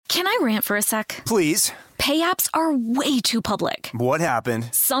Can I rant for a sec? Please. Pay apps are way too public. What happened?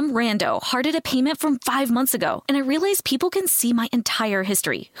 Some rando hearted a payment from 5 months ago, and I realized people can see my entire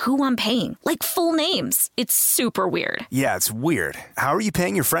history, who I'm paying, like full names. It's super weird. Yeah, it's weird. How are you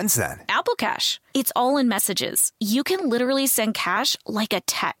paying your friends then? Apple Cash. It's all in messages. You can literally send cash like a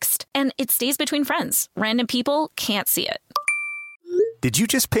text, and it stays between friends. Random people can't see it. Did you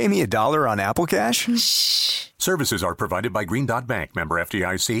just pay me $1 on Apple Cash? Shh. Services are provided by Green Dot Bank. Member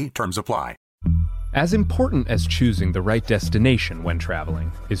FDIC. Terms apply. As important as choosing the right destination when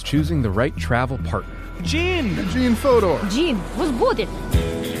traveling is choosing the right travel partner. Gene Fodor. Gene, was good.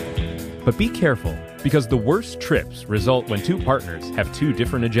 But be careful, because the worst trips result when two partners have two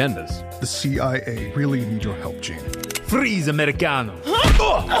different agendas. The CIA really need your help, Gene. Freeze, Americano.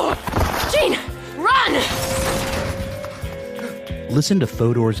 Gene, run! Listen to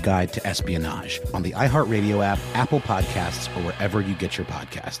Fodor's Guide to Espionage on the iHeartRadio app, Apple Podcasts, or wherever you get your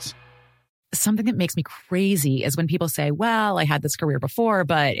podcasts. Something that makes me crazy is when people say, well, I had this career before,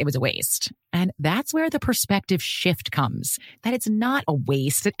 but it was a waste. And that's where the perspective shift comes, that it's not a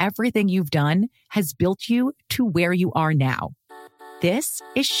waste, that everything you've done has built you to where you are now. This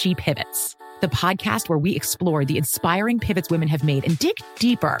is She Pivots, the podcast where we explore the inspiring pivots women have made and dig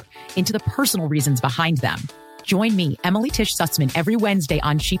deeper into the personal reasons behind them. Join me, Emily Tish Sussman, every Wednesday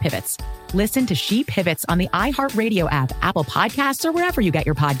on She Pivots. Listen to She Pivots on the iHeartRadio app, Apple Podcasts, or wherever you get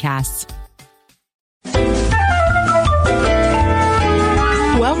your podcasts.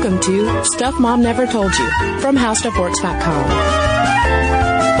 Welcome to Stuff Mom Never Told You from HowStuffWorks.com.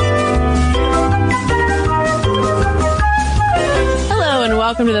 And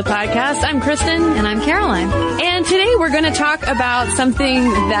welcome to the podcast. I'm Kristen. And I'm Caroline. And today we're going to talk about something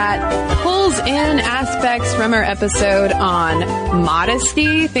that pulls in aspects from our episode on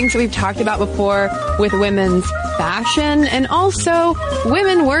modesty, things that we've talked about before with women's fashion, and also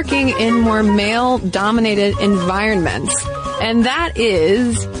women working in more male-dominated environments. And that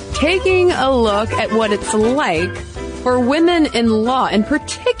is taking a look at what it's like for women in law, and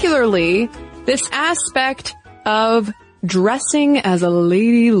particularly this aspect of dressing as a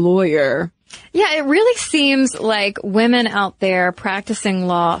lady lawyer. Yeah, it really seems like women out there practicing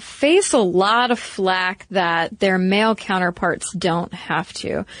law face a lot of flack that their male counterparts don't have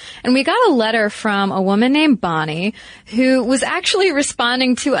to. And we got a letter from a woman named Bonnie who was actually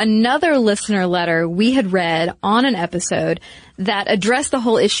responding to another listener letter we had read on an episode that addressed the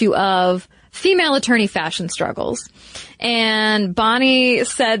whole issue of female attorney fashion struggles. And Bonnie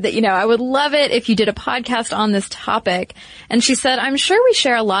said that, I would love it if you did a podcast on this topic. And she said, I'm sure we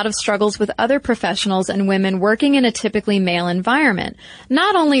share a lot of struggles with other professionals and women working in a typically male environment.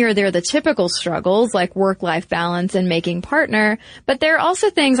 Not only are there the typical struggles like work-life balance and making partner, but there are also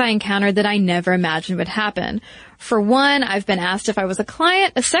things I encountered that I never imagined would happen. For one, I've been asked if I was a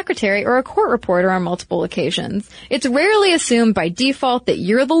client, a secretary, or a court reporter on multiple occasions. It's rarely assumed by default that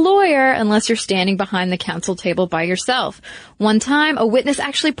you're the lawyer unless you're standing behind the counsel table by yourself. One time, a witness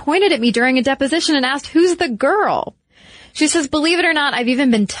actually pointed at me during a deposition and asked, "Who's the girl?" She says, believe it or not, I've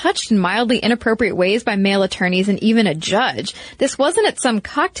even been touched in mildly inappropriate ways by male attorneys and even a judge. This wasn't at some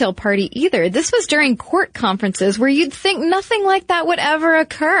cocktail party either. This was during court conferences where you'd think nothing like that would ever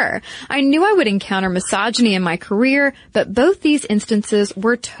occur. I knew I would encounter misogyny in my career, but both these instances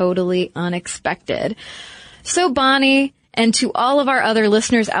were totally unexpected. So Bonnie, and to all of our other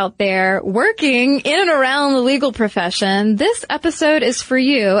listeners out there working in and around the legal profession, this episode is for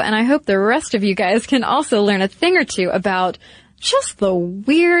you, and I hope the rest of you guys can also learn a thing or two about just the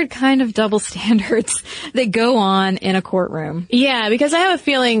weird kind of double standards that go on in a courtroom. Yeah, because I have a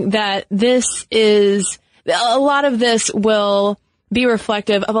feeling that a lot of this will be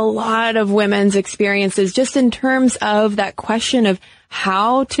reflective of a lot of women's experiences just in terms of that question of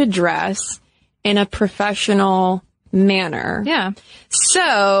how to dress in a professional manner. Yeah.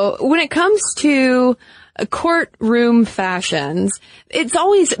 So when it comes to courtroom fashions, it's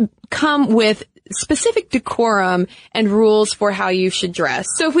always come with specific decorum and rules for how you should dress.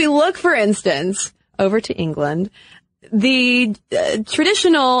 So if we look, for instance, over to England, the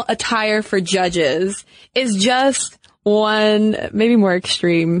traditional attire for judges is just one, maybe more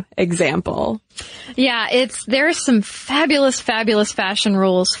extreme example. Yeah, there are some fabulous fashion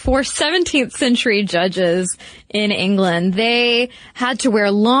rules for 17th century judges in England. They had to wear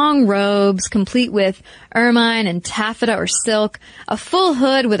long robes complete with ermine and taffeta or silk, a full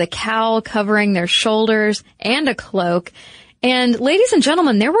hood with a cowl covering their shoulders, and a cloak. And ladies and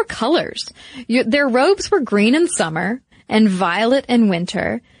gentlemen, there were colors. Their robes were green in summer and violet in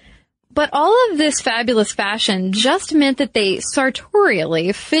winter. But all of this fabulous fashion just meant that they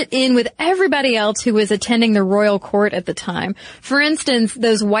sartorially fit in with everybody else who was attending the royal court at the time. For instance,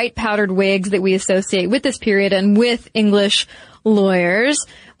 those white powdered wigs that we associate with this period and with English lawyers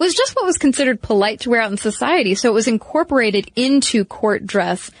was just what was considered polite to wear out in society. So it was incorporated into court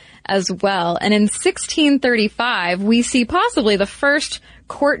dress as well. And in 1635, we see possibly the first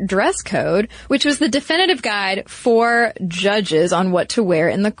court dress code, which was the definitive guide for judges on what to wear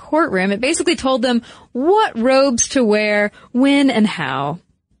in the courtroom. It basically told them what robes to wear, when, and how.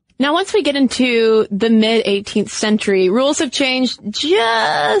 Now, once we get into the mid-18th century, rules have changed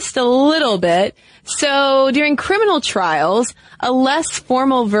just a little bit. So during criminal trials, a less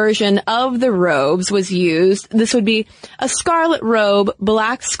formal version of the robes was used. This would be a scarlet robe,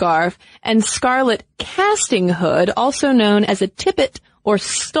 black scarf, and scarlet casting hood, also known as a tippet or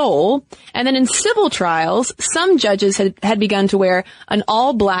stole. And then in civil trials, some judges had begun to wear an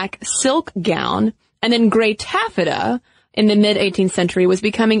all-black silk gown, and then gray taffeta in the mid-18th century was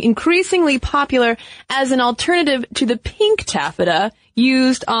becoming increasingly popular as an alternative to the pink taffeta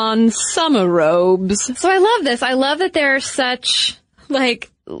used on summer robes. So I love this. I love that there are such,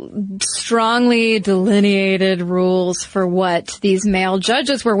 strongly delineated rules for what these male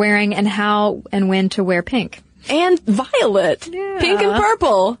judges were wearing and how and when to wear pink. And violet. Yeah. Pink and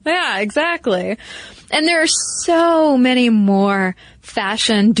purple. Yeah, exactly. And there are so many more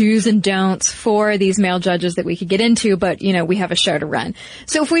fashion do's and don'ts for these male judges that we could get into, but, we have a show to run.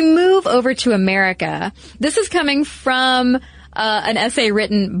 So if we move over to America, this is coming from an essay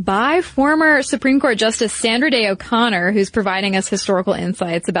written by former Supreme Court Justice Sandra Day O'Connor, who's providing us historical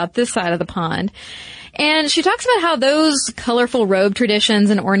insights about this side of the pond. And she talks about how those colorful robe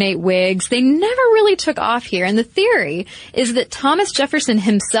traditions and ornate wigs, they never really took off here. And the theory is that Thomas Jefferson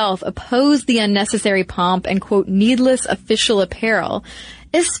himself opposed the unnecessary pomp and, quote, needless official apparel,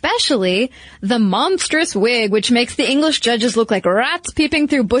 especially the monstrous wig, which makes the English judges look like rats peeping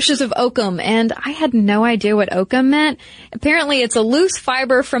through bushes of oakum. And I had no idea what oakum meant. Apparently it's a loose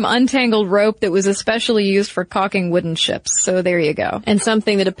fiber from untangled rope that was especially used for caulking wooden ships. So there you go. And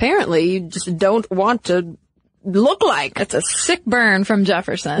something that apparently you just don't want to look like. It's a sick burn from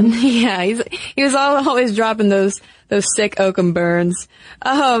Jefferson. Yeah, he was always dropping those sick oakum burns.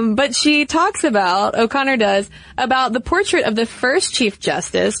 But she talks about, O'Connor does, about the portrait of the first Chief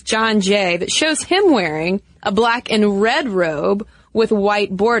Justice, John Jay, that shows him wearing a black and red robe with white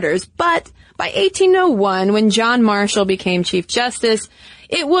borders. But by 1801, when John Marshall became Chief Justice,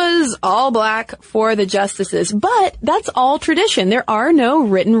 it was all black for the justices. But that's all tradition. There are no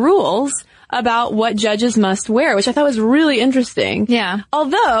written rules about what judges must wear, which I thought was really interesting. Yeah.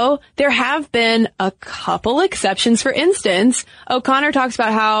 Although there have been a couple exceptions. For instance, O'Connor talks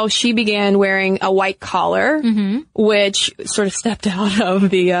about how she began wearing a white collar, which sort of stepped out of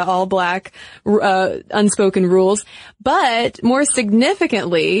the all black unspoken rules. But more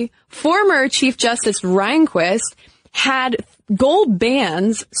significantly, former Chief Justice Rehnquist had gold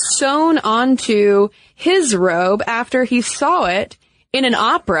bands sewn onto his robe after he saw it in an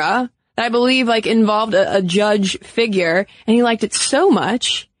opera that I believe involved a judge figure, and he liked it so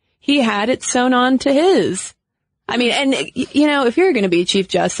much he had it sewn on to his. I mean, and if you're going to be Chief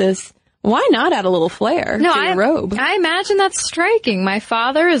Justice, why not add a little flair to your robe? I imagine that's striking. My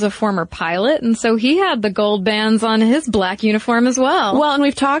father is a former pilot, and so he had the gold bands on his black uniform as well. Well, and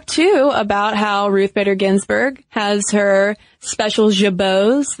we've talked too about how Ruth Bader Ginsburg has her special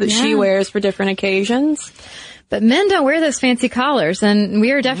jabots that she wears for different occasions. But men don't wear those fancy collars, and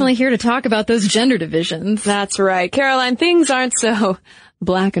we are definitely here to talk about those gender divisions. That's right. Caroline, things aren't so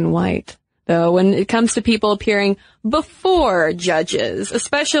black and white, though, when it comes to people appearing before judges,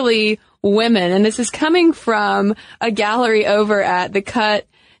 especially women. And this is coming from a gallery over at The Cut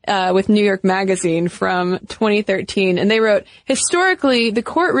with New York Magazine from 2013. And they wrote, historically, the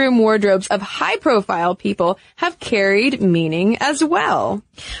courtroom wardrobes of high-profile people have carried meaning as well.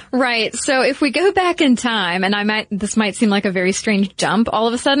 Right. So if we go back in time, and this might seem like a very strange jump all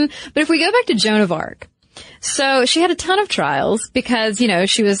of a sudden, but if we go back to Joan of Arc, so she had a ton of trials because,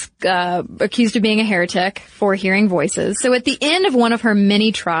 she was accused of being a heretic for hearing voices. So at the end of one of her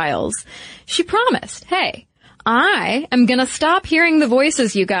many trials, she promised, hey, I am going to stop hearing the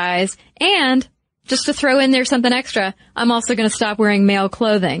voices, you guys, and just to throw in there something extra, I'm also going to stop wearing male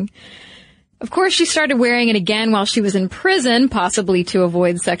clothing. Of course, she started wearing it again while she was in prison, possibly to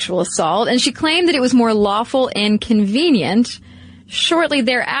avoid sexual assault, and she claimed that it was more lawful and convenient. Shortly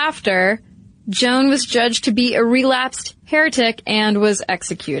thereafter, Joan was judged to be a relapsed heretic and was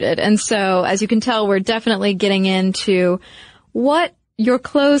executed. And so, as you can tell, we're definitely getting into what your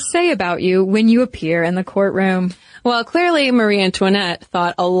clothes say about you when you appear in the courtroom. Well, clearly Marie Antoinette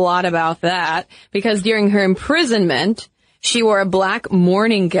thought a lot about that, because during her imprisonment, she wore a black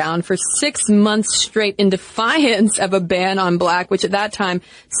mourning gown for 6 months straight in defiance of a ban on black, which at that time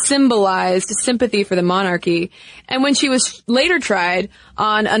symbolized sympathy for the monarchy. And when she was later tried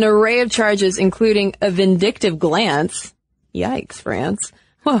on an array of charges, including a vindictive glance, yikes, France.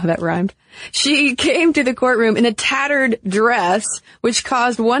 Whoa, that rhymed. She came to the courtroom in a tattered dress, which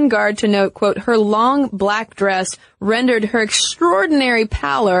caused one guard to note, quote, her long black dress rendered her extraordinary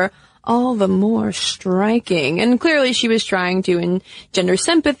pallor all the more striking. And clearly she was trying to engender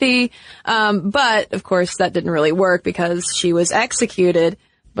sympathy. But of course that didn't really work because she was executed.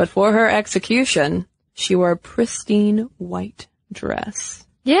 But for her execution, she wore a pristine white dress.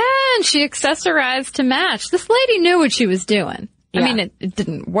 Yeah, and she accessorized to match. This lady knew what she was doing. Yeah. I mean, it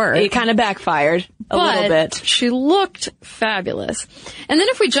didn't work. It kind of backfired a little bit. She looked fabulous. And then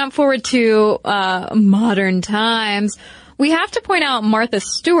if we jump forward to modern times, we have to point out Martha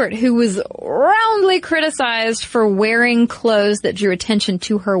Stewart, who was roundly criticized for wearing clothes that drew attention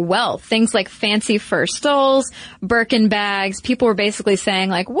to her wealth. Things like fancy fur stoles, Birkin bags. People were basically saying,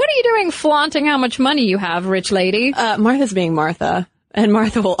 like, what are you doing flaunting how much money you have, rich lady? Martha's being Martha. And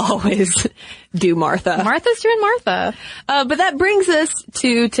Martha will always do Martha. Martha's doing Martha. But that brings us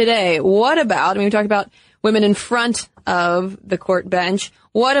to today. What about, I mean, we talked about women in front of the court bench.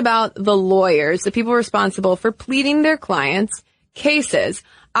 What about the lawyers, the people responsible for pleading their clients' cases?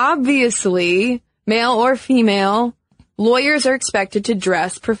 Obviously, male or female, lawyers are expected to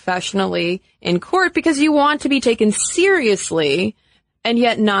dress professionally in court because you want to be taken seriously and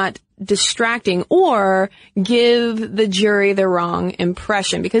yet not distracting or give the jury the wrong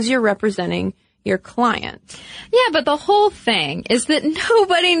impression because you're representing your client. Yeah, but the whole thing is that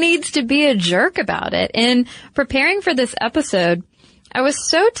nobody needs to be a jerk about it. In preparing for this episode, I was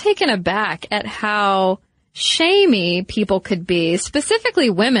so taken aback at how shamey people could be, specifically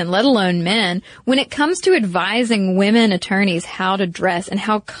women, let alone men, when it comes to advising women attorneys how to dress and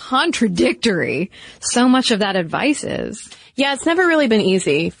how contradictory so much of that advice is. Yeah, it's never really been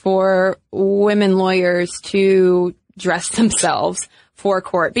easy for women lawyers to dress themselves for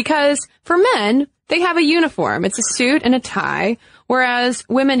court because for men, they have a uniform. It's a suit and a tie, whereas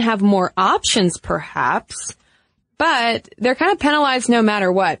women have more options perhaps, but they're kind of penalized no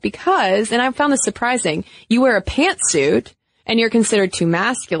matter what because, and I found this surprising, you wear a pantsuit and you're considered too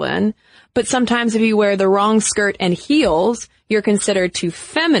masculine, but sometimes if you wear the wrong skirt and heels, you're considered too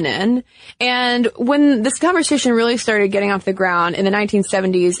feminine. And when this conversation really started getting off the ground in the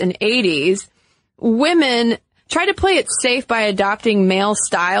 1970s and 80s, women tried to play it safe by adopting male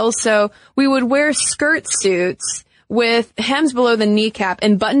styles. So we would wear skirt suits with hems below the kneecap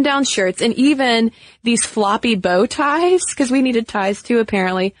and button-down shirts and even these floppy bow ties, because we needed ties too,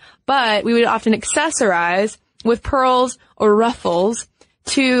 apparently. But we would often accessorize with pearls or ruffles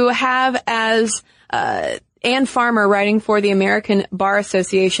to have as Ann Farmer, writing for the American Bar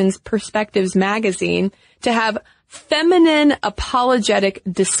Association's Perspectives magazine, to have feminine apologetic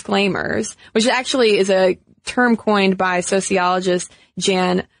disclaimers, which actually is a term coined by sociologist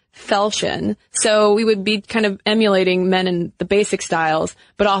Jan Felshon. So we would be kind of emulating men in the basic styles,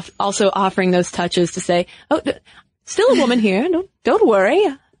 but also offering those touches to say, oh, still a woman here. Don't worry.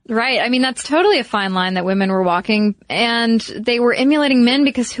 Right. I mean, that's totally a fine line that women were walking, and they were emulating men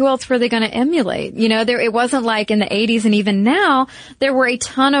because who else were they going to emulate? You know, it wasn't like in the 80s and even now, there were a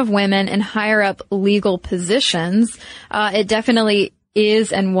ton of women in higher up legal positions. It definitely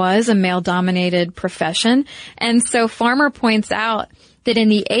is and was a male-dominated profession. And so Farmer points out that in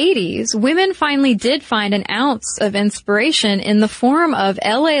the 80s, women finally did find an ounce of inspiration in the form of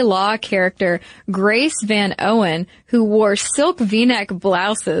L.A. Law character Grace Van Owen, who wore silk V-neck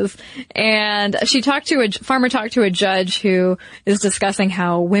blouses. And Farmer talked to a judge who is discussing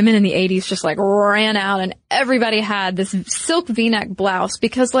how women in the 80s just like ran out and everybody had this silk V-neck blouse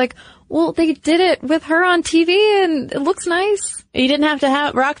because well, they did it with her on TV and it looks nice. You didn't have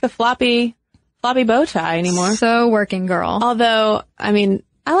to rock the floppy bow tie anymore. So working girl. Although, I mean,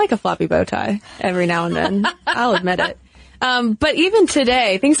 I like a floppy bow tie every now and then. I'll admit it. But even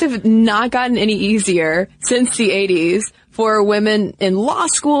today, things have not gotten any easier since the 80s for women in law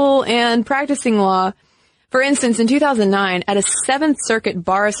school and practicing law. For instance, in 2009, at a 7th Circuit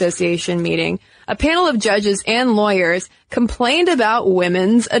Bar Association meeting, a panel of judges and lawyers complained about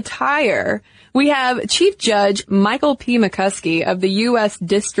women's attire. We have Chief Judge Michael P. McCuskey of the U.S.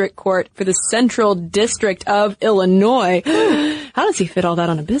 District Court for the Central District of Illinois. How does he fit all that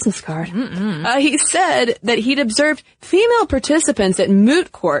on a business card? He said that he'd observed female participants at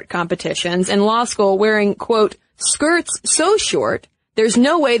moot court competitions in law school wearing, quote, skirts so short there's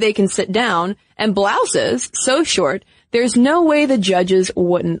no way they can sit down, and blouses so short, there's no way the judges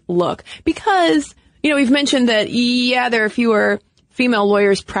wouldn't look. Because, we've mentioned that, there are fewer female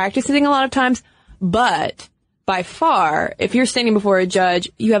lawyers practicing a lot of times, but by far, if you're standing before a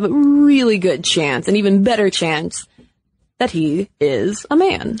judge, you have a really good chance, an even better chance, that he is a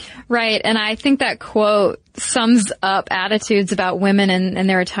man. Right. And I think that quote sums up attitudes about women and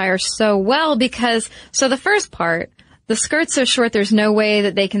their attire so well because, so the first part, the skirt's so short there's no way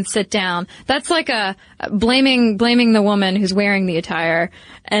that they can sit down. That's like a blaming the woman who's wearing the attire.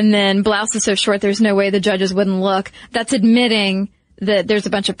 And then blouse is so short there's no way the judges wouldn't look. That's admitting that there's a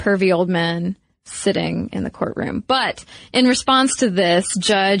bunch of pervy old men sitting in the courtroom. But in response to this,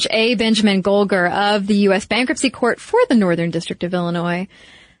 Judge A. Benjamin Golger of the U.S. Bankruptcy Court for the Northern District of Illinois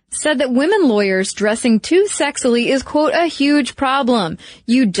said that women lawyers dressing too sexily is, quote, a huge problem.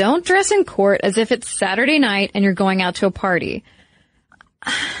 You don't dress in court as if it's Saturday night and you're going out to a party.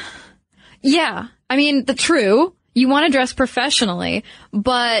 Yeah, I mean, true. You want to dress professionally,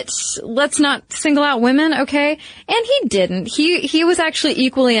 but let's not single out women, okay? And he didn't. He was actually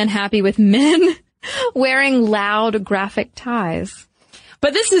equally unhappy with men wearing loud graphic ties.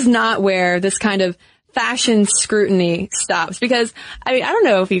 But this is not where this kind of fashion scrutiny stops, because, I don't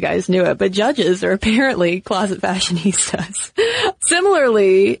know if you guys knew it, but judges are apparently closet fashionistas.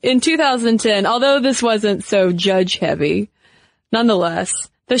 Similarly, in 2010, although this wasn't so judge-heavy, nonetheless,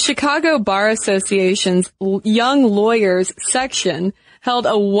 the Chicago Bar Association's Young Lawyers section held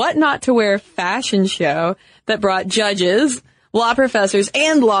a What Not to Wear fashion show that brought judges, law professors,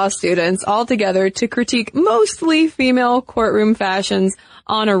 and law students all together to critique mostly female courtroom fashions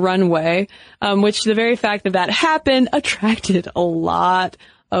on a runway, which the very fact that happened attracted a lot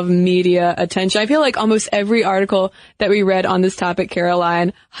of media attention. I feel like almost every article that we read on this topic,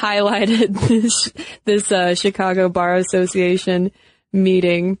 Caroline, highlighted this Chicago Bar Association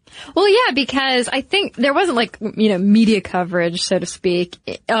meeting. Well, yeah, because I think there wasn't media coverage, so to speak,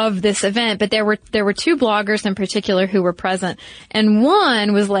 of this event, but there were two bloggers in particular who were present, and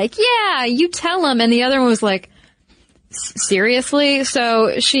one was like, yeah, you tell them, and the other one was like, seriously?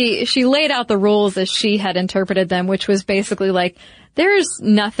 So she laid out the rules as she had interpreted them, which was basically like, there's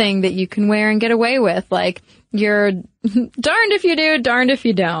nothing that you can wear and get away with. Like, you're darned if you do, darned if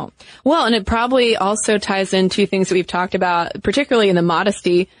you don't. Well, and it probably also ties into things that we've talked about, particularly in the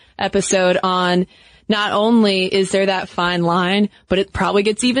modesty episode, on not only is there that fine line, but it probably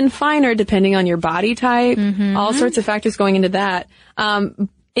gets even finer depending on your body type. Mm-hmm. All sorts of factors going into that.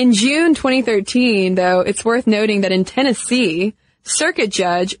 In June 2013, though, it's worth noting that in Tennessee, Circuit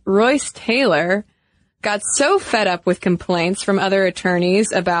Judge Royce Taylor got so fed up with complaints from other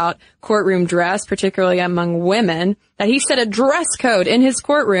attorneys about courtroom dress, particularly among women, that he set a dress code in his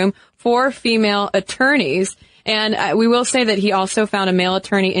courtroom for female attorneys. And we will say that he also found a male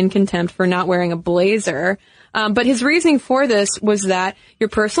attorney in contempt for not wearing a blazer. But his reasoning for this was that your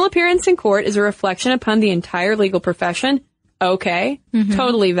personal appearance in court is a reflection upon the entire legal profession. Okay,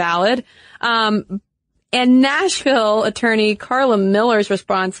 totally valid. And Nashville attorney Carla Miller's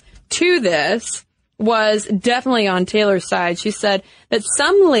response to this was definitely on Taylor's side. She said that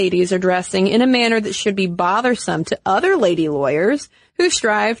some ladies are dressing in a manner that should be bothersome to other lady lawyers who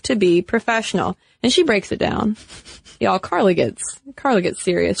strive to be professional. And she breaks it down. Y'all, Carla gets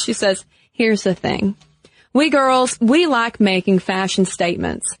serious. She says, here's the thing. We girls, we like making fashion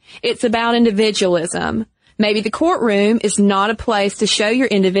statements. It's about individualism. Maybe the courtroom is not a place to show your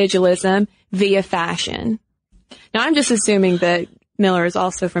individualism via fashion. Now, I'm just assuming that Miller is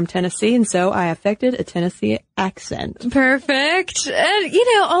also from Tennessee, and so I affected a Tennessee accent. Perfect. And,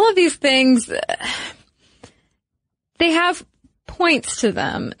 all of these things, they have points to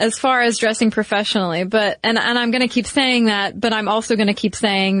them as far as dressing professionally, but, and I'm going to keep saying that, but I'm also going to keep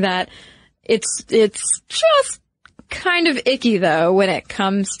saying that it's just kind of icky, though, when it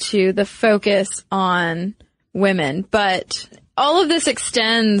comes to the focus on women. But all of this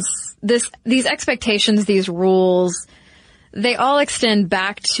extends, these expectations, these rules, they all extend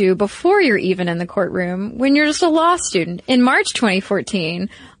back to before you're even in the courtroom, when you're just a law student. In March 2014,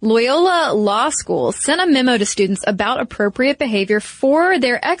 Loyola Law School sent a memo to students about appropriate behavior for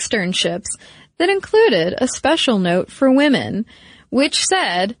their externships that included a special note for women, which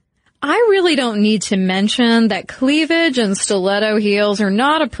said, I really don't need to mention that cleavage and stiletto heels are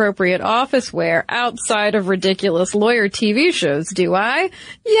not appropriate office wear outside of ridiculous lawyer TV shows, do I?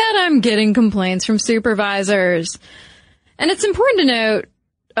 Yet I'm getting complaints from supervisors. And it's important to note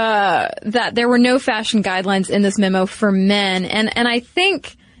that there were no fashion guidelines in this memo for men. And I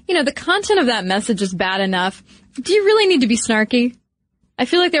think, the content of that message is bad enough. Do you really need to be snarky? I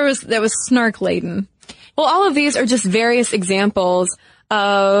feel like that was snark laden. Well, all of these are just various examples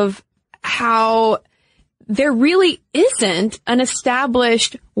of how there really isn't an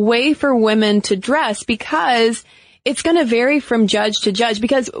established way for women to dress, because it's going to vary from judge to judge.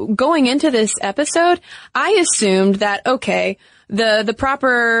 Because going into this episode, I assumed that, okay, the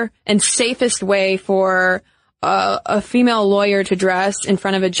proper and safest way for a female lawyer to dress in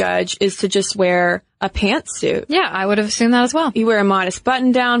front of a judge is to just wear a pantsuit. Yeah, I would have assumed that as well. You wear a modest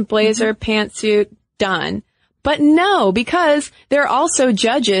button-down, blazer, pantsuit, done. But no, because there are also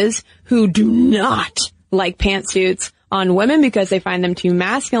judges who do not like pantsuits on women because they find them too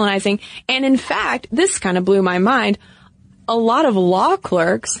masculinizing. And in fact, this kind of blew my mind. A lot of law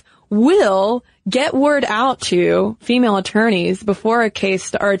clerks will get word out to female attorneys before a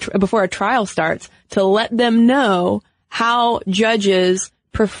case or before a trial starts to let them know how judges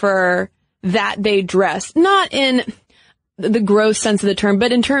prefer that they dress. Not in the gross sense of the term,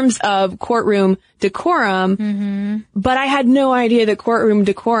 but in terms of courtroom decorum. Mm-hmm. But I had no idea that courtroom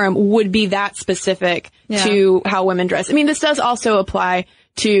decorum would be that specific to how women dress. I mean, this does also apply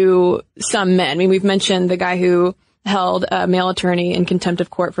to some men. I mean, we've mentioned the guy who held a male attorney in contempt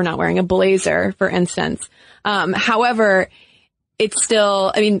of court for not wearing a blazer, for instance. However, it's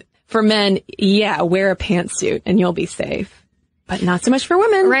still, I mean, for men, wear a pantsuit and you'll be safe. But not so much for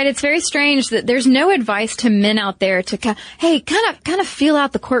women. Right. It's very strange that there's no advice to men out there to, kind of feel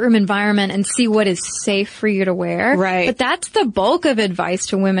out the courtroom environment and see what is safe for you to wear. Right. But that's the bulk of advice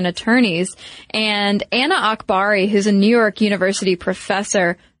to women attorneys. And Anna Akbari, who's a New York University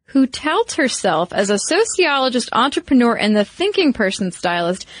professor who touts herself as a sociologist, entrepreneur, and the thinking person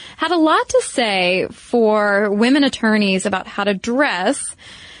stylist, had a lot to say for women attorneys about how to dress.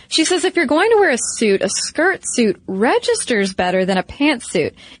 She says if you're going to wear a suit, a skirt suit registers better than a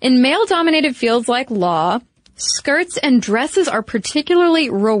pantsuit. In male-dominated fields like law, skirts and dresses are particularly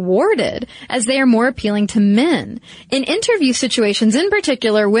rewarded as they are more appealing to men. In interview situations in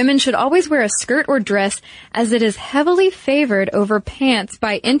particular, women should always wear a skirt or dress as it is heavily favored over pants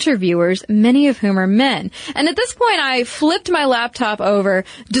by interviewers, many of whom are men. And at this point, I flipped my laptop over,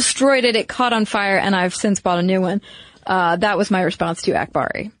 destroyed it, it caught on fire, and I've since bought a new one. That was my response to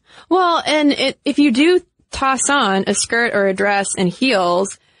Akbari. Well, and if you do toss on a skirt or a dress and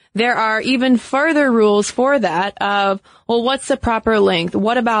heels, there are even further rules for that of, well, what's the proper length?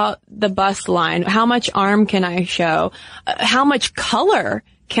 What about the bust line? How much arm can I show? How much color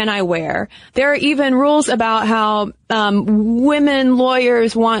can I wear? There are even rules about how women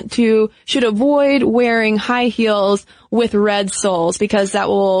lawyers should avoid wearing high heels with red soles because that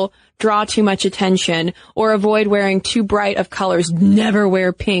will draw too much attention, or avoid wearing too bright of colors. Never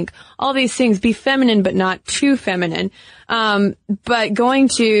wear pink. All these things, be feminine but not too feminine. But going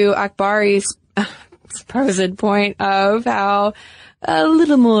to Akbari's supposed point of how a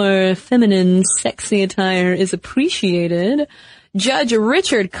little more feminine, sexy attire is appreciated, Judge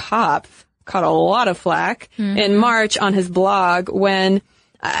Richard Kopf caught a lot of flack in March on his blog when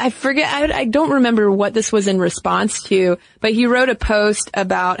I don't remember what this was in response to, but he wrote a post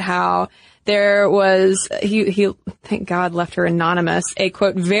about how there was, he thank God left her anonymous, a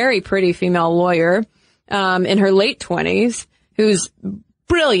quote, very pretty female lawyer, in her late 20s who's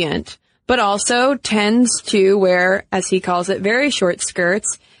brilliant, but also tends to wear, as he calls it, very short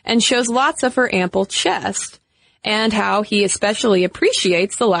skirts and shows lots of her ample chest, and how he especially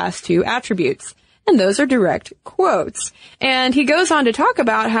appreciates the last two attributes. And those are direct quotes. And he goes on to talk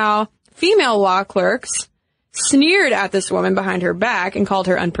about how female law clerks sneered at this woman behind her back and called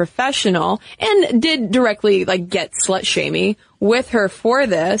her unprofessional, and did directly, get slut-shamey with her for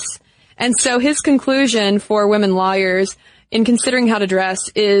this. And so his conclusion for women lawyers in considering how to dress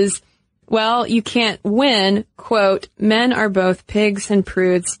is, well, you can't win, quote, men are both pigs and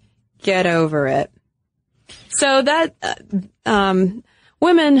prudes, get over it. So that,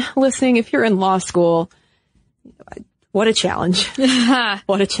 women listening, if you're in law school, what a challenge.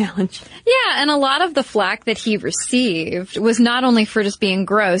 What a challenge. Yeah, and a lot of the flack that he received was not only for just being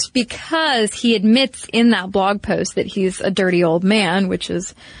gross, because he admits in that blog post that he's a dirty old man, which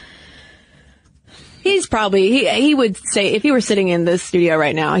is... He's probably, he would say, if he were sitting in this studio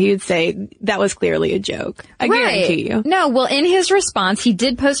right now, he would say that was clearly a joke. I guarantee you. No, well, in his response, he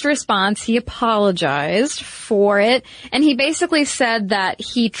did post a response. He apologized for it. And he basically said that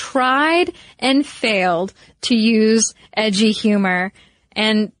he tried and failed to use edgy humor.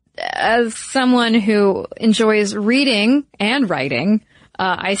 And as someone who enjoys reading and writing,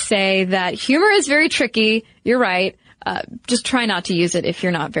 I say that humor is very tricky. You're right. Just try not to use it if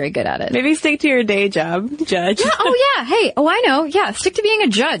you're not very good at it. Maybe stick to your day job, judge. Yeah, Hey, I know. Yeah, stick to being a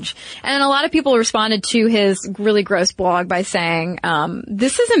judge. And a lot of people responded to his really gross blog by saying,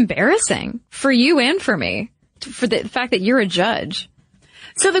 this is embarrassing for you and for me, for the fact that you're a judge.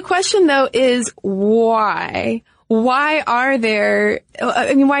 So the question, though, is why? Why are there,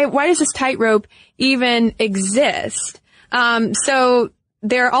 why does this tightrope even exist? So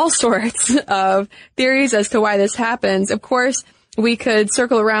there are all sorts of theories as to why this happens. Of course, we could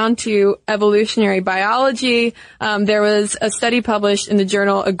circle around to evolutionary biology. There was a study published in the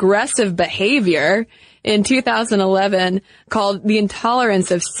journal Aggressive Behavior in 2011 called The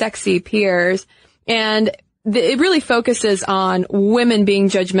Intolerance of Sexy Peers. And it really focuses on women being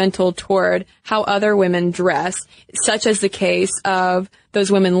judgmental toward how other women dress, such as the case of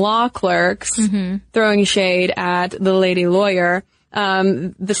those women law clerks throwing shade at the lady lawyer.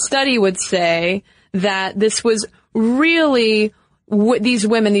 The study would say that this was really these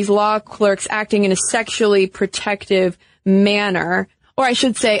women, these law clerks, acting in a sexually protective manner, or I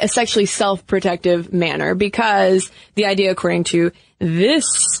should say a sexually self-protective manner, because the idea, according to this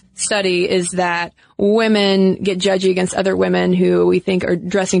study, is that women get judgy against other women who we think are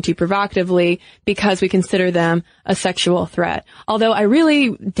dressing too provocatively because we consider them a sexual threat. Although I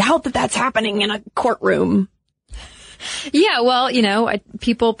really doubt that that's happening in a courtroom. Yeah, well,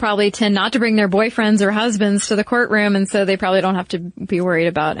 people probably tend not to bring their boyfriends or husbands to the courtroom, and so they probably don't have to be worried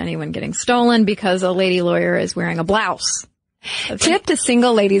about anyone getting stolen because a lady lawyer is wearing a blouse. Tip to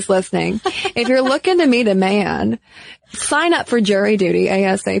single ladies listening. If you're looking to meet a man, sign up for jury duty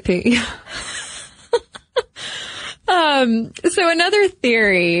ASAP. So another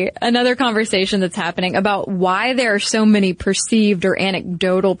theory, another conversation that's happening about why there are so many perceived or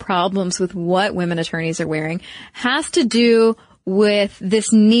anecdotal problems with what women attorneys are wearing has to do with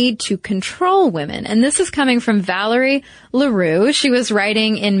this need to control women. And this is coming from Valerie LaRue. She was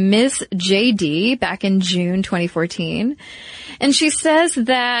writing in Ms. JD back in June 2014. And she says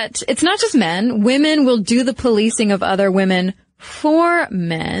that it's not just men. Women will do the policing of other women for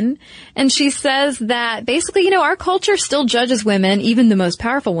men. And she says that basically, our culture still judges women, even the most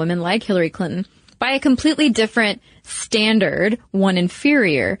powerful women like Hillary Clinton, by a completely different standard, one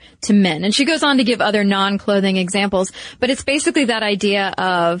inferior to men. And she goes on to give other non-clothing examples, but it's basically that idea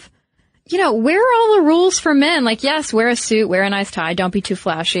of, where are all the rules for men? Like, yes, wear a suit, wear a nice tie, don't be too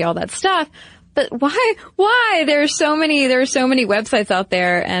flashy, all that stuff. But why? There are so many websites out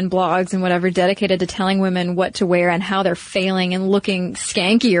there and blogs and whatever dedicated to telling women what to wear and how they're failing and looking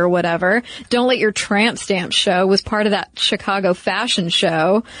skanky or whatever. Don't Let Your Tramp Stamp show was part of that Chicago fashion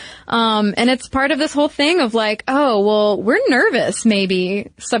show. And it's part of this whole thing of like, oh, well, we're nervous maybe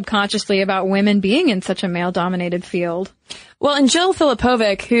subconsciously about women being in such a male dominated field. Well, and Jill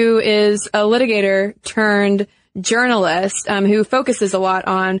Filipovic, who is a litigator turned journalist who focuses a lot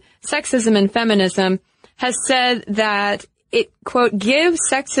on sexism and feminism, has said that it, quote, gives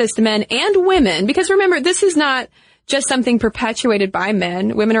sexist men and women, because remember, this is not just something perpetuated by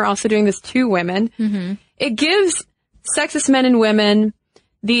men. Women are also doing this to women. Mm-hmm. It gives sexist men and women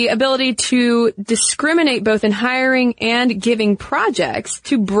the ability to discriminate both in hiring and giving projects,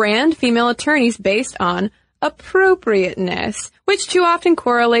 to brand female attorneys based on appropriateness, which too often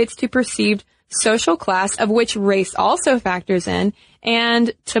correlates to perceived social class, of which race also factors in,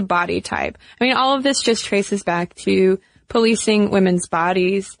 and to body type. I mean, all of this just traces back to policing women's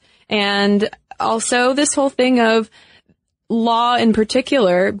bodies, and also this whole thing of law in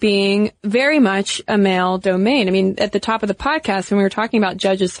particular being very much a male domain. I mean, at the top of the podcast, when we were talking about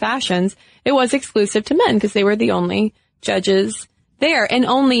judges' fashions, it was exclusive to men because they were the only judges there. And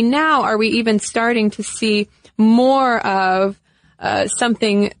only now are we even starting to see more of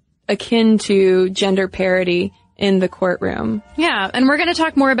something akin to gender parity in the courtroom. Yeah, and we're going to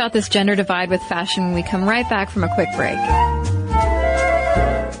talk more about this gender divide with fashion when we come right back from a quick break.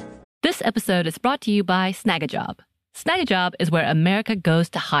 This episode is brought to you by Snagajob. Snagajob is where America goes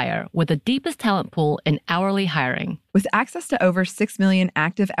to hire, with the deepest talent pool in hourly hiring. With access to over 6 million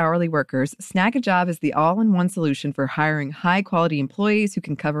active hourly workers, Snagajob is the all-in-one solution for hiring high-quality employees who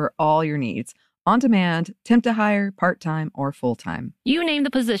can cover all your needs. On demand, temp to hire, part-time, or full-time. You name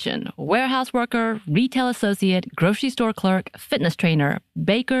the position: warehouse worker, retail associate, grocery store clerk, fitness trainer,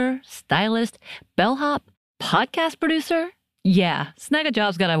 baker, stylist, bellhop, podcast producer. Yeah,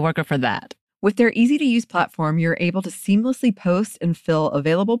 Snagajob's got a worker for that. With their easy-to-use platform, you're able to seamlessly post and fill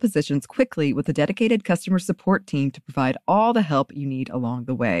available positions quickly with a dedicated customer support team to provide all the help you need along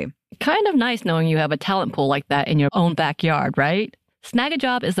the way. Kind of nice knowing you have a talent pool like that in your own backyard, right?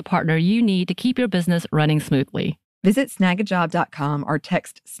 Snagajob is the partner you need to keep your business running smoothly. Visit snagajob.com or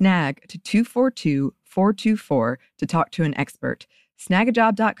text SNAG to 242-424 to talk to an expert.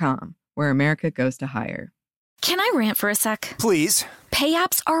 Snagajob.com, where America goes to hire. Can I rant for a sec? Please. Pay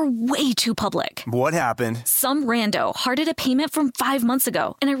apps are way too public. What happened? Some rando hearted a payment from 5 months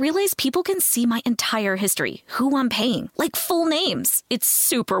ago, and I realized people can see my entire history, who I'm paying, like full names. It's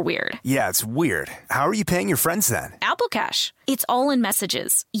super weird. Yeah, it's weird. How are you paying your friends then? Apple Cash. It's all in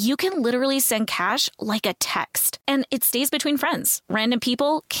messages. You can literally send cash like a text, and it stays between friends. Random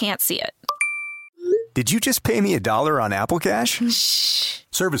people can't see it. Did you just pay me $1 on Apple Cash? Shh.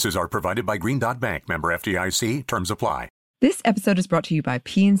 Services are provided by Green Dot Bank. Member FDIC. Terms apply. This episode is brought to you by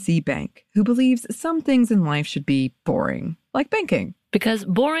PNC Bank, who believes some things in life should be boring, like banking. Because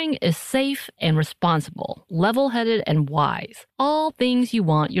boring is safe and responsible, level-headed and wise. All things you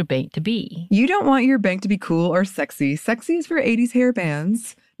want your bank to be. You don't want your bank to be cool or sexy. Sexy is for 80s hair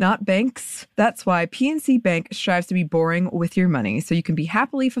bands, not banks. That's why PNC Bank strives to be boring with your money so you can be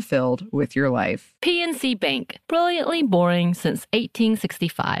happily fulfilled with your life. PNC Bank, brilliantly boring since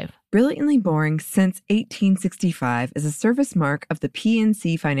 1865. Brilliantly Boring Since 1865 is a service mark of the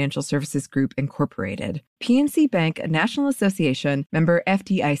PNC Financial Services Group, Incorporated. PNC Bank, a National Association, member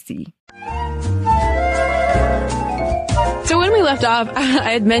FDIC. So when we left off,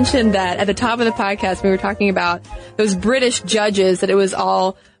 I had mentioned that at the top of the podcast, we were talking about those British judges, that it was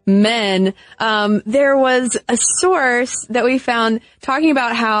all men. There was a source that we found talking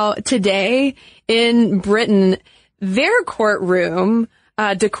about how today in Britain, their courtroom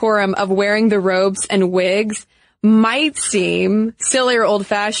decorum of wearing the robes and wigs might seem silly or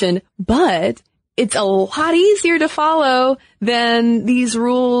old-fashioned, but it's a lot easier to follow than these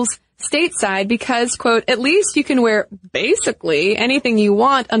rules stateside because, quote, at least you can wear basically anything you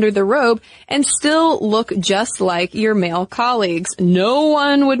want under the robe and still look just like your male colleagues. No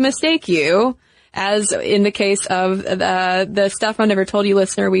one would mistake you, as in the case of the Stuff I Never Told You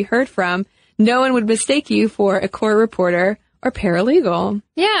listener we heard from. No one would mistake you for a court reporter or paralegal.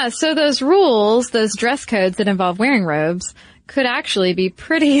 Yeah, so those rules, those dress codes that involve wearing robes, could actually be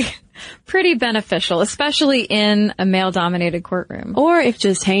pretty beneficial, especially in a male-dominated courtroom. Or if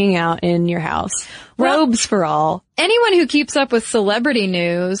just hanging out in your house. Robes for all. Anyone who keeps up with celebrity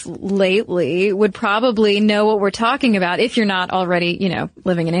news lately would probably know what we're talking about. If you're not already,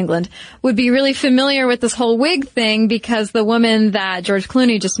 living in England, would be really familiar with this whole wig thing because the woman that George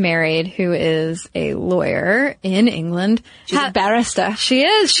Clooney just married, who is a lawyer in England. She's a barrister. She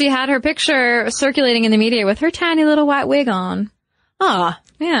is. She had her picture circulating in the media with her tiny little white wig on. Ah.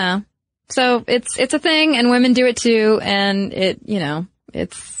 Yeah. So it's a thing and women do it too and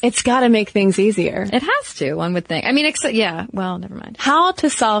it's gotta make things easier. It has to, one would think. I mean, never mind. How to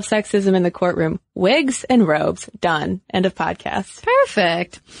solve sexism in the courtroom. Wigs and robes. Done. End of podcast.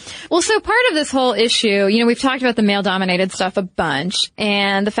 Perfect. Well, so part of this whole issue, we've talked about the male-dominated stuff a bunch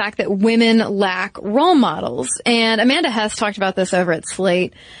and the fact that women lack role models. And Amanda Hess talked about this over at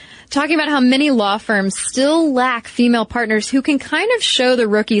Slate, talking about how many law firms still lack female partners who can kind of show the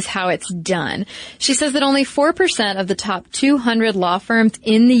rookies how it's done. She says that only 4% of the top 200 law firms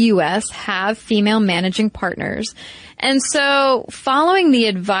in the U.S. have female managing partners. And so following the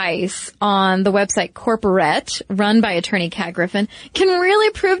advice on the website Corporate, run by attorney Kat Griffin, can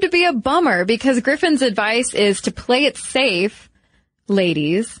really prove to be a bummer because Griffin's advice is to play it safe,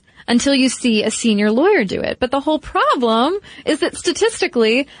 ladies, until you see a senior lawyer do it. But the whole problem is that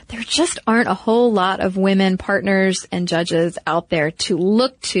statistically, there just aren't a whole lot of women partners and judges out there to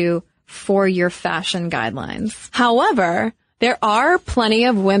look to for your fashion guidelines. However, there are plenty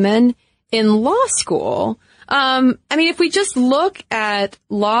of women in law school. If we just look at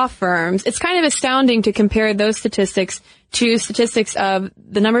law firms, it's kind of astounding to compare those statistics to statistics of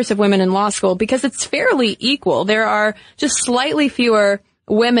the numbers of women in law school because it's fairly equal. There are just slightly fewer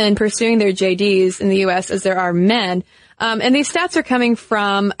women pursuing their JDs in the U.S. as there are men. And these stats are coming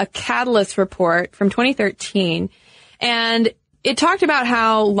from a Catalyst report from 2013. And it talked about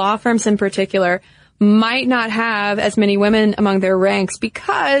how law firms in particular might not have as many women among their ranks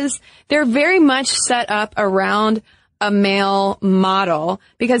because they're very much set up around a male model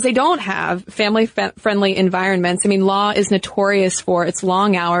because they don't have family-friendly environments. Law is notorious for its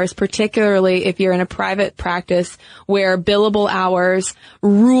long hours, particularly if you're in a private practice where billable hours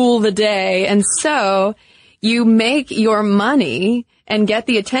rule the day. And so you make your money and get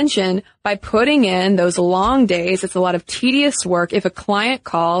the attention by putting in those long days. It's a lot of tedious work. If a client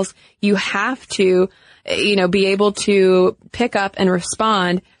calls, you have to, be able to pick up and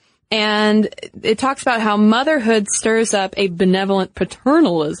respond. And it talks about how motherhood stirs up a benevolent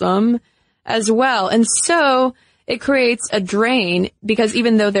paternalism as well. And so it creates a drain because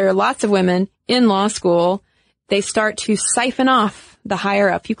even though there are lots of women in law school, they start to siphon off the higher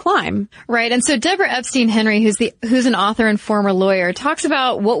up you climb. Right. And so Deborah Epstein Henry, who's an author and former lawyer, talks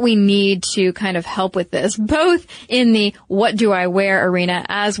about what we need to kind of help with this, both in the what do I wear arena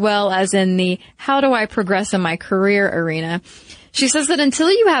as well as in the how do I progress in my career arena. She says that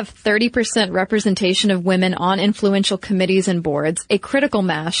until you have 30% representation of women on influential committees and boards, a critical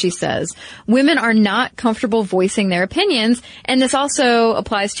mass, she says, women are not comfortable voicing their opinions. And this also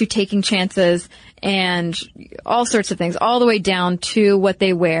applies to taking chances and all sorts of things, all the way down to what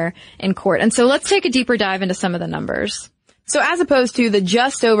they wear in court. And so let's take a deeper dive into some of the numbers. So as opposed to the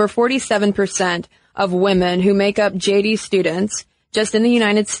just over 47% of women who make up JD students just in the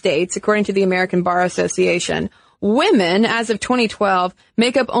United States, according to the American Bar Association, women, as of 2012,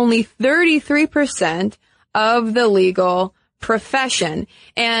 make up only 33% of the legal profession.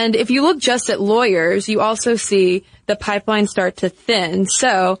 And if you look just at lawyers, you also see the pipeline start to thin.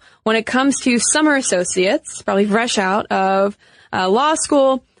 So when it comes to summer associates, probably fresh out of law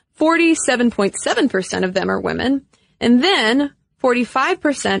school, 47.7% of them are women. And then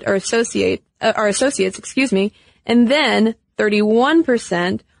 45% are associates, and then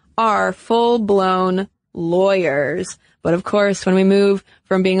 31% are full-blown lawyers. But of course, when we move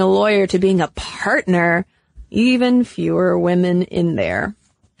from being a lawyer to being a partner, even fewer women in there.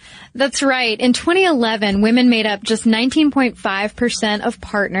 That's right. In 2011, women made up just 19.5% of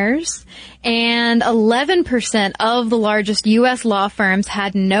partners, and 11% of the largest U.S. law firms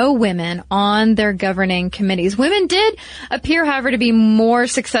had no women on their governing committees. Women did appear, however, to be more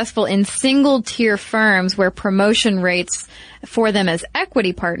successful in single-tier firms where promotion rates for them as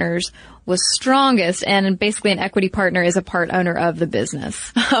equity partners was strongest, and basically an equity partner is a part owner of the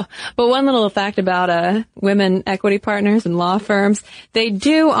business. But one little fact about women equity partners and law firms, they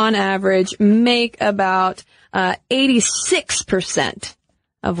do on average make about 86%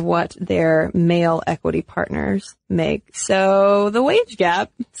 of what their male equity partners make. So the wage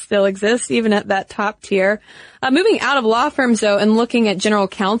gap still exists even at that top tier. Moving out of law firms though and looking at general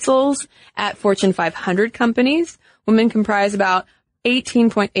counsels at Fortune 500 companies, women comprise about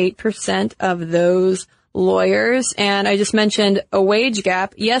 18.8% of those lawyers. And I just mentioned a wage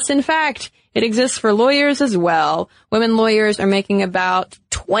gap. Yes, in fact, it exists for lawyers as well. Women lawyers are making about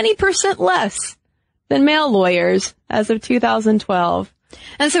 20% less than male lawyers as of 2012.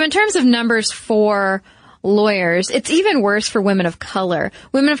 And so in terms of numbers for lawyers, it's even worse for women of color.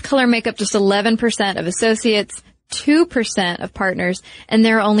 Women of color make up just 11% of associates, 2% of partners, and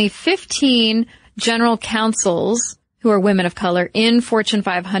there are only 15 general counsels who are women of color in Fortune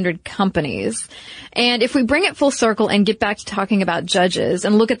 500 companies. And if we bring it full circle and get back to talking about judges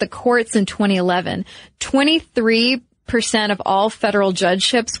and look at the courts in 2011, 23% of all federal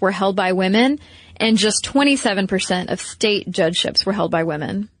judgeships were held by women, and just 27% of state judgeships were held by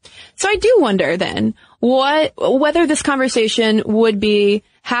women. So I do wonder then whether this conversation would be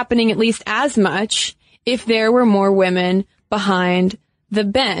happening at least as much if there were more women behind the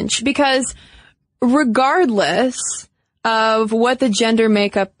bench, because regardless of what the gender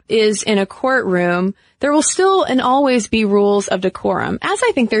makeup is in a courtroom, there will still and always be rules of decorum, as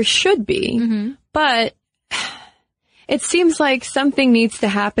I think there should be. Mm-hmm. But it seems like something needs to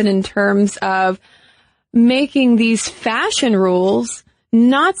happen in terms of making these fashion rules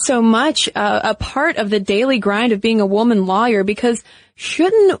not so much a part of the daily grind of being a woman lawyer, because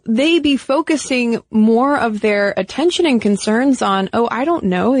shouldn't they be focusing more of their attention and concerns on, I don't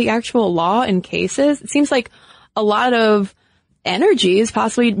know, the actual law and cases? It seems like a lot of energy is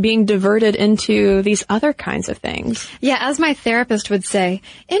possibly being diverted into these other kinds of things. Yeah, as my therapist would say,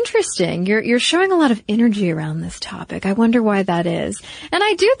 interesting. You're showing a lot of energy around this topic. I wonder why that is. And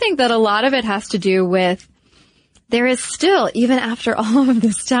I do think that a lot of it has to do with there is still, even after all of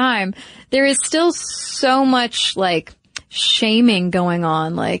this time, there is still so much shaming going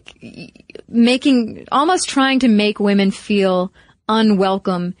on, almost trying to make women feel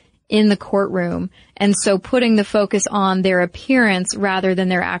unwelcome in the courtroom, and so putting the focus on their appearance rather than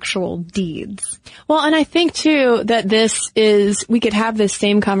their actual deeds. Well, and I think too that we could have this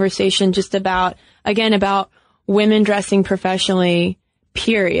same conversation just about women dressing professionally,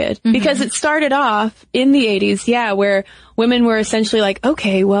 period. Mm-hmm. Because it started off in the 80s, where women were essentially like,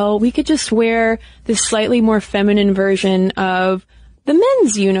 okay, well, we could just wear this slightly more feminine version of the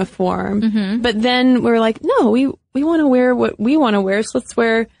men's uniform. Mm-hmm. But then we're like, no, we want to wear what we want to wear, so let's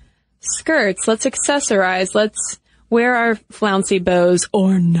wear skirts, let's accessorize, let's wear our flouncy bows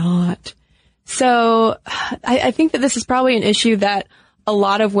or not. So I think that this is probably an issue that a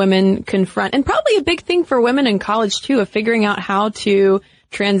lot of women confront, and probably a big thing for women in college too, of figuring out how to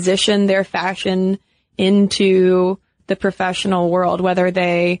transition their fashion into the professional world, whether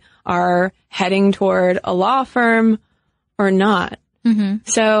they are heading toward a law firm or not. Mm-hmm.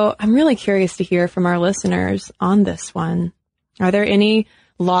 So I'm really curious to hear from our listeners on this one. Are there any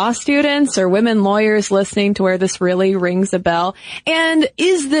law students or women lawyers listening to where this really rings a bell? And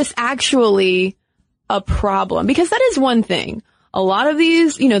is this actually a problem? Because that is one thing. A lot of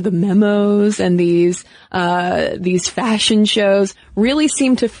these, the memos and these fashion shows really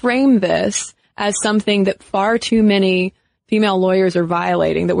seem to frame this as something that far too many female lawyers are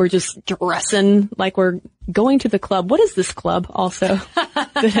violating, that we're just dressing like we're going to the club. What is this club also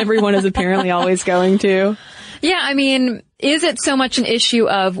that everyone is apparently always going to? Yeah, I mean, is it so much an issue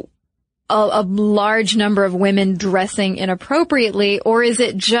of a large number of women dressing inappropriately, or is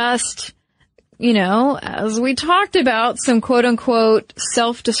it just, as we talked about, some quote-unquote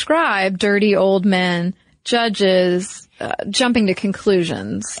self-described dirty old men, judges, jumping to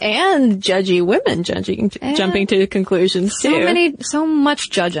conclusions. And judgy women jumping to conclusions, too. So much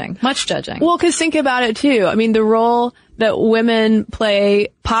judging. Well, because think about it, too. I mean, the role that women play,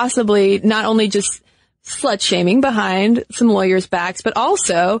 possibly not only just slut-shaming behind some lawyers' backs, but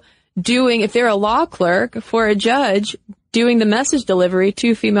also if they're a law clerk for a judge, doing the message delivery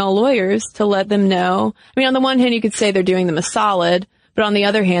to female lawyers to let them know. I mean, on the one hand, you could say they're doing them a solid, but on the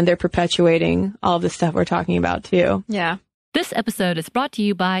other hand, they're perpetuating all of the stuff we're talking about, too. Yeah. This episode is brought to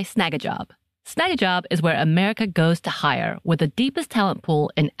you by Snagajob. Snagajob is where America goes to hire, with the deepest talent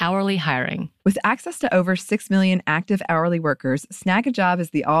pool in hourly hiring. With access to over 6 million active hourly workers, Snagajob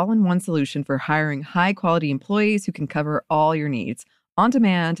is the all-in-one solution for hiring high-quality employees who can cover all your needs. On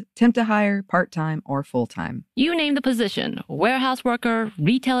demand, temp to hire, part-time, or full-time. You name the position: warehouse worker,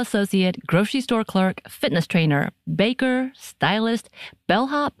 retail associate, grocery store clerk, fitness trainer, baker, stylist,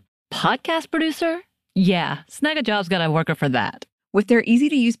 bellhop, podcast producer. Yeah, Snagajob's got a worker for that. With their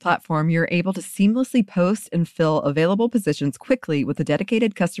easy-to-use platform, you're able to seamlessly post and fill available positions quickly with a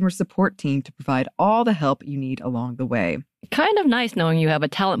dedicated customer support team to provide all the help you need along the way. Kind of nice knowing you have a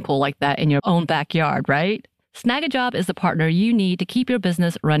talent pool like that in your own backyard, right? Snagajob is the partner you need to keep your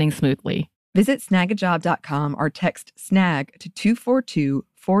business running smoothly. Visit snagajob.com or text SNAG to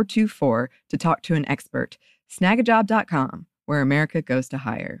 242-424 to talk to an expert. Snagajob.com, where America goes to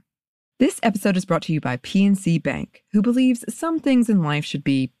hire. This episode is brought to you by PNC Bank, who believes some things in life should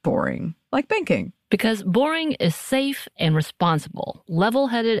be boring, like banking. Because boring is safe and responsible,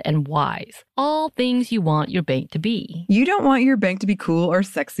 level-headed and wise. All things you want your bank to be. You don't want your bank to be cool or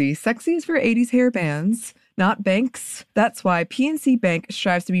sexy. Sexy is for 80s hair bands, not banks. That's why PNC Bank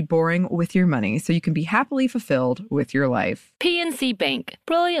strives to be boring with your money so you can be happily fulfilled with your life. PNC Bank,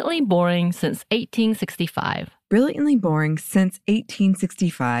 brilliantly boring since 1865. Brilliantly Boring Since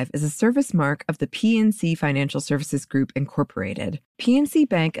 1865 is a service mark of the PNC Financial Services Group, Incorporated. PNC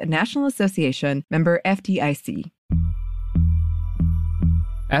Bank, a National Association, member FDIC.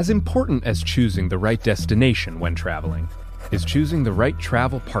 As important as choosing the right destination when traveling is choosing the right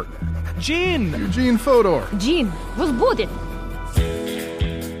travel partner. Eugene Fodor. Gene, возбудит.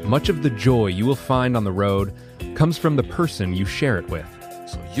 Much of the joy you will find on the road comes from the person you share it with.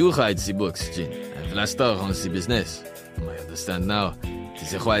 So you write the books, Gene, and Vlastar runs the business. I understand now. It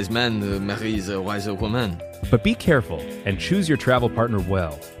is a wise man marries a wiser woman. But be careful and choose your travel partner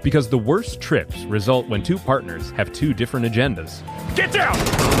well, because the worst trips result when two partners have two different agendas. Get down!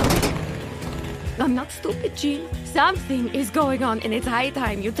 I'm not stupid, Gene. Something is going on, and it's high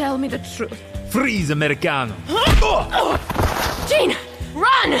time you tell me the truth. Freeze, Americano. Gene,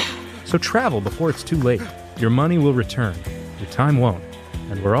 run! So travel before it's too late. Your money will return, your time won't,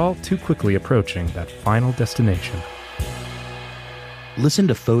 and we're all too quickly approaching that final destination. Listen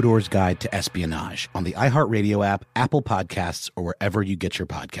to Fodor's Guide to Espionage on the iHeartRadio app, Apple Podcasts, or wherever you get your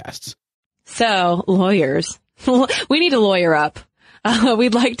podcasts. So, lawyers. We need to lawyer up.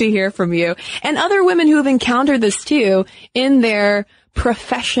 We'd like to hear from you. And other women who have encountered this, too, in their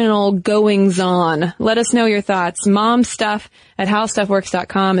professional goings-on. Let us know your thoughts.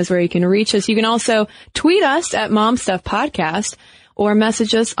 momstuff@howstuffworks.com is where you can reach us. You can also tweet us at momstuffpodcast or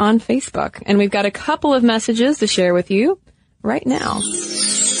message us on Facebook. And we've got a couple of messages to share with you right now.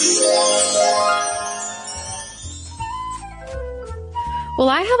 Well,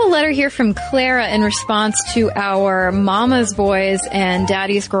 I have a letter here from Clara in response to our Mama's Boys and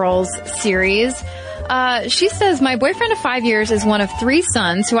Daddy's Girls series. She says, my boyfriend of 5 years is one of 3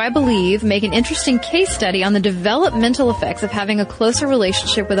 sons who I believe make an interesting case study on the developmental effects of having a closer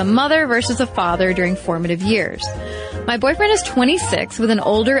relationship with a mother versus a father during formative years. My boyfriend is 26 with an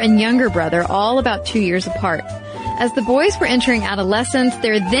older and younger brother, all about 2 years apart. As the boys were entering adolescence,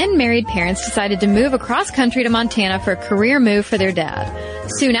 their then married parents decided to move across country to Montana for a career move for their dad.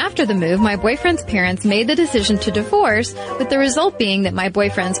 Soon after the move, my boyfriend's parents made the decision to divorce, with the result being that my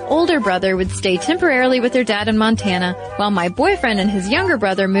boyfriend's older brother would stay temporarily with their dad in Montana, while my boyfriend and his younger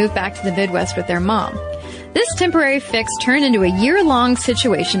brother moved back to the Midwest with their mom. This temporary fix turned into a year-long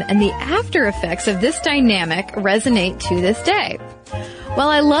situation, and the after effects of this dynamic resonate to this day. While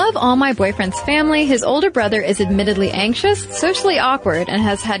I love all my boyfriend's family, his older brother is admittedly anxious, socially awkward, and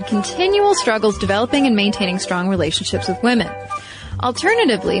has had continual struggles developing and maintaining strong relationships with women.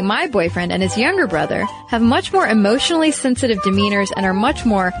 Alternatively, my boyfriend and his younger brother have much more emotionally sensitive demeanors and are much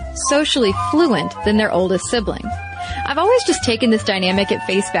more socially fluent than their oldest sibling. I've always just taken this dynamic at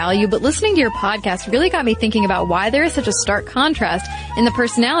face value, but listening to your podcast really got me thinking about why there is such a stark contrast in the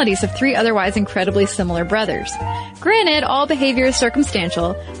personalities of three otherwise incredibly similar brothers. Granted, all behavior is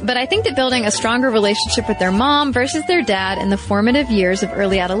circumstantial, but I think that building a stronger relationship with their mom versus their dad in the formative years of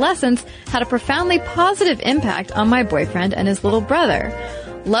early adolescence had a profoundly positive impact on my boyfriend and his little brother.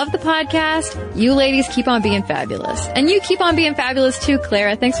 Love the podcast. You ladies keep on being fabulous. And you keep on being fabulous too,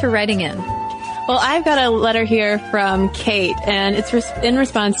 Clara. Thanks for writing in. Well, I've got a letter here from Kate, and it's in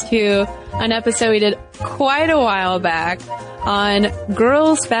response to an episode we did quite a while back on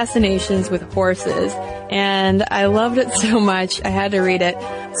girls' fascinations with horses, and I loved it so much I had to read it.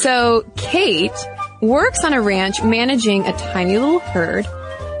 So Kate works on a ranch managing a tiny little herd.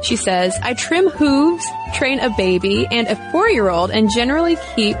 She says, I trim hooves, train a baby and a 4-year-old, and generally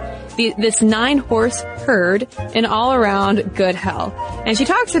keep this 9-horse herd in all around good health. And she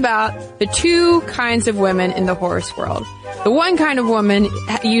talks about the two kinds of women in the horse world. The one kind of woman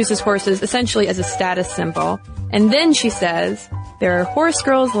uses horses essentially as a status symbol. And then she says, there are horse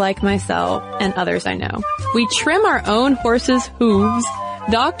girls like myself and others I know. We trim our own horses' hooves,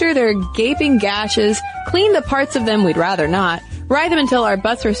 doctor their gaping gashes, clean the parts of them we'd rather not, ride them until our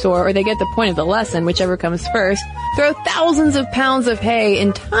butts are sore or they get the point of the lesson, whichever comes first, throw thousands of pounds of hay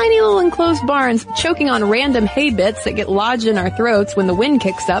in tiny little enclosed barns, choking on random hay bits that get lodged in our throats when the wind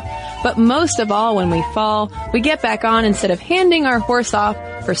kicks up. But most of all, when we fall, we get back on instead of handing our horse off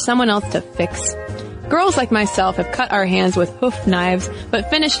for someone else to fix. Girls like myself have cut our hands with hoof knives, but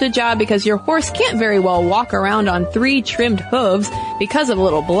finished the job because your horse can't very well walk around on 3 trimmed hooves because of a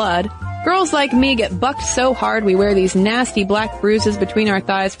little blood. Girls like me get bucked so hard we wear these nasty black bruises between our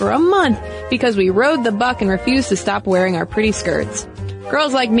thighs for a month because we rode the buck and refused to stop wearing our pretty skirts.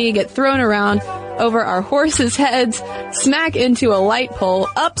 Girls like me get thrown around over our horses' heads, smack into a light pole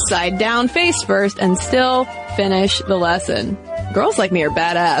upside down face first, and still finish the lesson. Girls like me are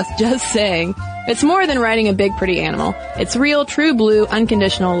badass, just saying. It's more than riding a big pretty animal. It's real, true blue,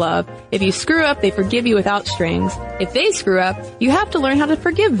 unconditional love. If you screw up, they forgive you without strings. If they screw up, you have to learn how to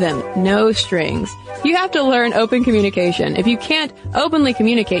forgive them. No strings. You have to learn open communication. If you can't openly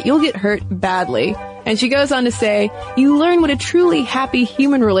communicate, you'll get hurt badly. And she goes on to say, you learn what a truly happy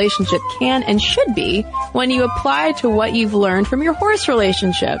human relationship can and should be when you apply to what you've learned from your horse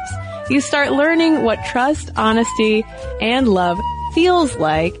relationships. You start learning what trust, honesty, and love feels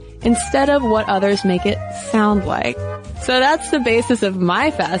like, instead of what others make it sound like. So that's the basis of my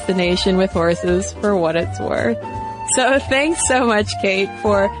fascination with horses, for what it's worth. So thanks so much, Kate,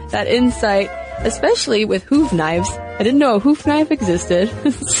 for that insight, especially with hoof knives. I didn't know a hoof knife existed,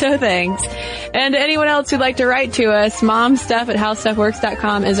 so thanks. And anyone else who'd like to write to us,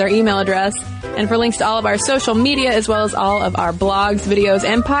 momstuff@howstuffworks.com is our email address. And for links to all of our social media, as well as all of our blogs, videos,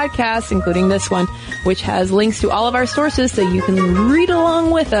 and podcasts, including this one, which has links to all of our sources so you can read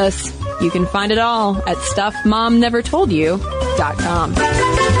along with us, you can find it all at stuffmomnevertoldyou.com.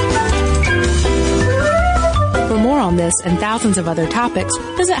 For more on this and thousands of other topics,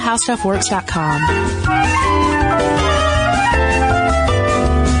 visit howstuffworks.com.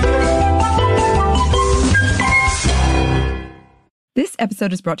 This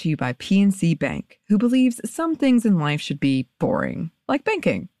episode is brought to you by PNC Bank, who believes some things in life should be boring, like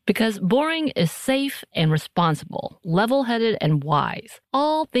banking. Because boring is safe and responsible, level-headed and wise.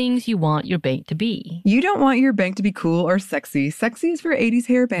 All things you want your bank to be. You don't want your bank to be cool or sexy. Sexy is for 80s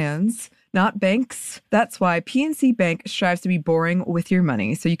hair bands, not banks. That's why PNC Bank strives to be boring with your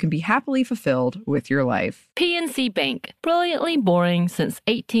money so you can be happily fulfilled with your life. PNC Bank, brilliantly boring since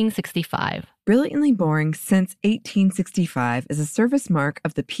 1865. Brilliantly Boring Since 1865 is a service mark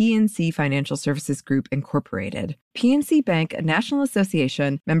of the PNC Financial Services Group, Incorporated. PNC Bank, a National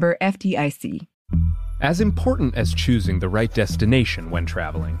Association, member FDIC. As important as choosing the right destination when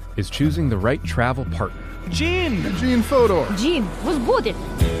traveling is choosing the right travel partner. Eugene Fodor. Gene, was good.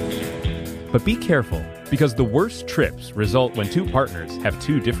 But be careful. Because the worst trips result when two partners have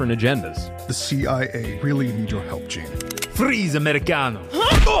two different agendas. The CIA really need your help, Gene. Freeze, Americano!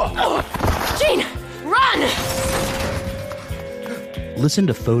 Gene, run! Listen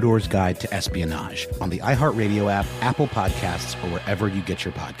to Fodor's Guide to Espionage on the iHeartRadio app, Apple Podcasts, or wherever you get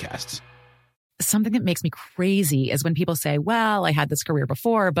your podcasts. Something that makes me crazy is when people say, well, I had this career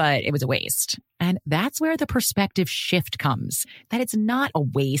before, but it was a waste. And that's where the perspective shift comes, that it's not a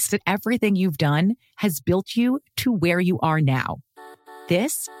waste, that everything you've done has built you to where you are now.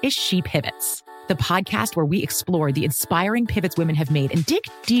 This is She Pivots, the podcast where we explore the inspiring pivots women have made and dig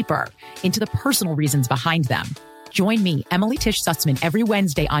deeper into the personal reasons behind them. Join me, Emily Tish Sussman, every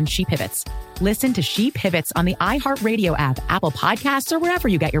Wednesday on She Pivots. Listen to She Pivots on the iHeartRadio app, Apple Podcasts, or wherever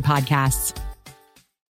you get your podcasts.